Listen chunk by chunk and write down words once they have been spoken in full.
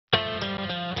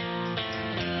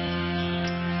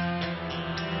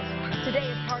Today,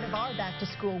 as part of our Back to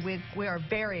School Week, we are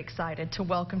very excited to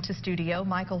welcome to studio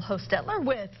Michael Hostetler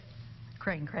with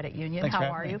Crane Credit Union. Thanks How for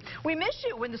are having you? me. We miss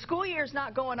you when the school year's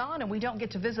not going on and we don't get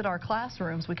to visit our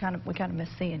classrooms. We kind of miss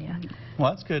seeing you.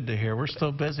 Well, that's good to hear. We're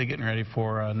still busy getting ready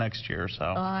for next year,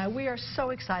 so. We are so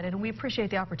excited, and we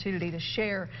appreciate the opportunity to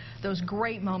share those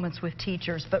great moments with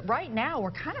teachers. But right now,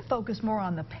 we're kind of focused more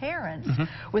on the parents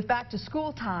with back to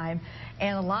school time,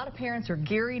 and a lot of parents are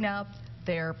gearing up.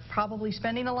 They're probably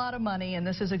spending a lot of money, and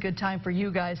this is a good time for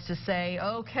you guys to say,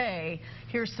 okay,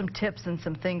 here's some tips and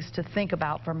some things to think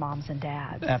about for moms and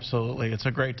dads. Absolutely. It's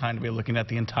a great time to be looking at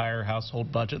the entire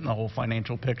household budget and the whole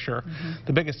financial picture.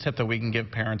 The biggest tip that we can give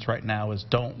parents right now is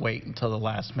don't wait until the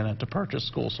last minute to purchase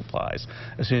school supplies.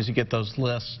 As soon as you get those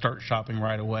lists, start shopping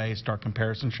right away, start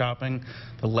comparison shopping.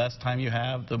 The less time you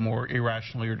have, the more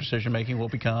irrational your decision making will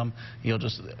become. You'll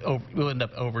end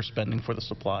up overspending for the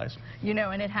supplies. You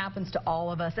know, and it happens to all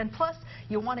of us. And plus,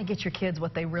 you want to get your kids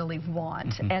what they really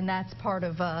want. And that's part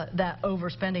of that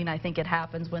overspending. I think it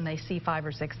happens when they see 5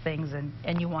 or 6 things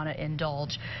and you want to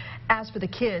indulge. As for the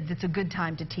kids, it's a good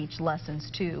time to teach lessons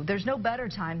too. There's no better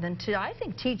time than to, I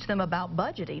think, teach them about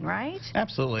budgeting, right?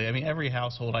 Absolutely. I mean, every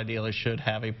household ideally should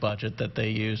have a budget that they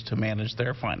use to manage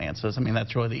their finances. I mean,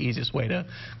 that's really the easiest way to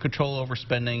control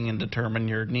overspending and determine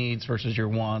your needs versus your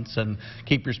wants and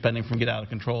keep your spending from getting out of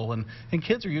control. And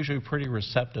kids are usually pretty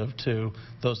receptive to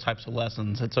those types of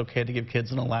lessons. It's okay to give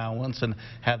kids an allowance and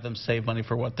have them save money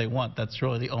for what they want. That's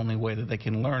really the only way that they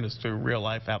can learn is through real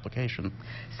life application.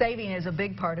 Saving is a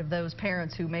big part of those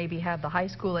parents who maybe have the high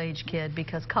school age kid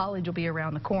because college will be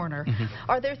around the corner.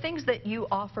 Are there things that you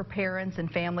offer parents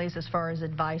and families as far as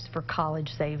advice for college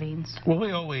savings? Well,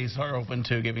 we always are open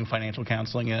to giving financial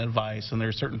counseling and advice, and there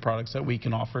are certain products that we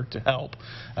can offer to help.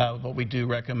 But we do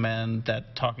recommend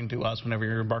that talking to us whenever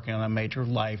you're embarking on a major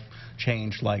life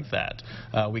change like that.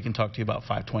 We can talk to you about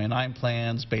 529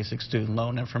 plans, basic student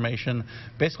loan information.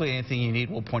 Basically anything you need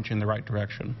will point you in the right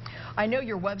direction. I know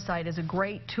your website is a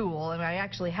great tool, and I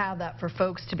actually have that for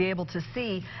folks to be able to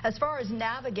see. As far as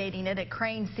navigating it at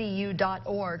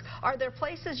cranecu.org, are there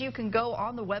places you can go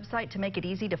on the website to make it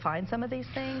easy to find some of these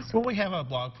things? Well, we have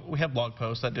blog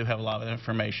posts that do have a lot of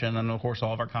information, and of course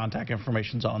all of our contact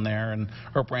information's on there and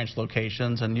our branch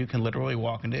locations, and you can literally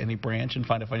walk into any branch and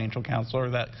find a financial counselor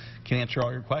that can answer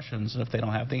all your questions, and if they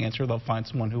don't have the answer, they'll find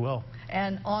someone who will.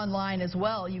 And online as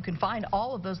well, you can find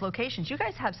all of those locations. You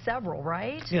guys have several,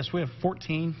 right? Yes, we have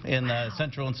 14 in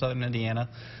central and southern Indiana,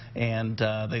 and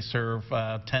they serve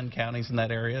 10 counties in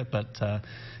that area, but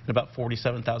about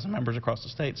 47,000 members across the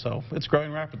state, so it's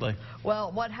growing rapidly.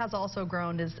 Well, what has also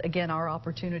grown is, again, our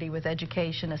opportunity with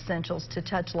Education Essentials to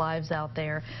touch lives out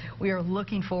there. We are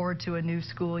looking forward to a new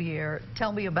school year.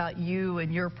 Tell me about you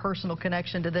and your personal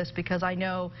connection to this, because I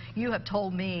know you have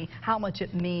told me how much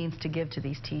it means to give to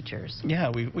these teachers.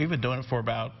 Yeah, we've been doing it for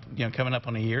about, coming up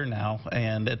on a year now,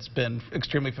 and it's been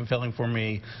extremely fulfilling for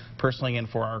me personally and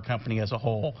for our company as a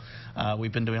whole.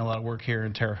 We've been doing a lot of work here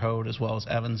in Terre Haute as well as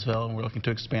Evansville, and we're looking to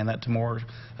expand that to more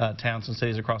towns and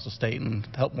cities across the state and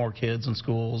help more kids and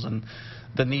schools. And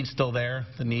the need's still there.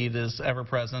 The need is ever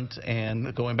present,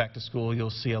 and going back to school, you'll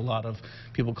see a lot of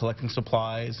people collecting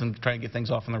supplies and trying to get things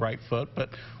off on the right foot, but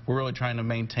we're really trying to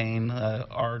maintain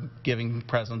our giving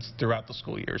presence throughout the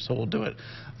school year. So we'll do it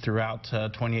throughout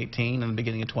 2018 and the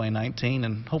beginning of 2019,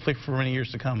 and hopefully for many years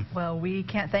to come. Well, we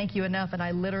can't thank you enough, and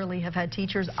I literally have had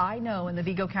teachers I know in the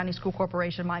Vigo County School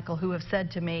Corporation, Michael, who have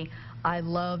said to me, I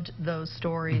loved those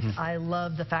stories. I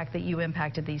love the fact that you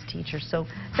impacted these teachers. So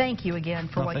thank you again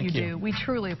for what you do. We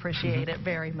truly appreciate it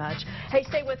very much. Hey,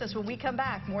 stay with us when we come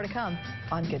back. More to come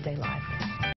on Good Day Live.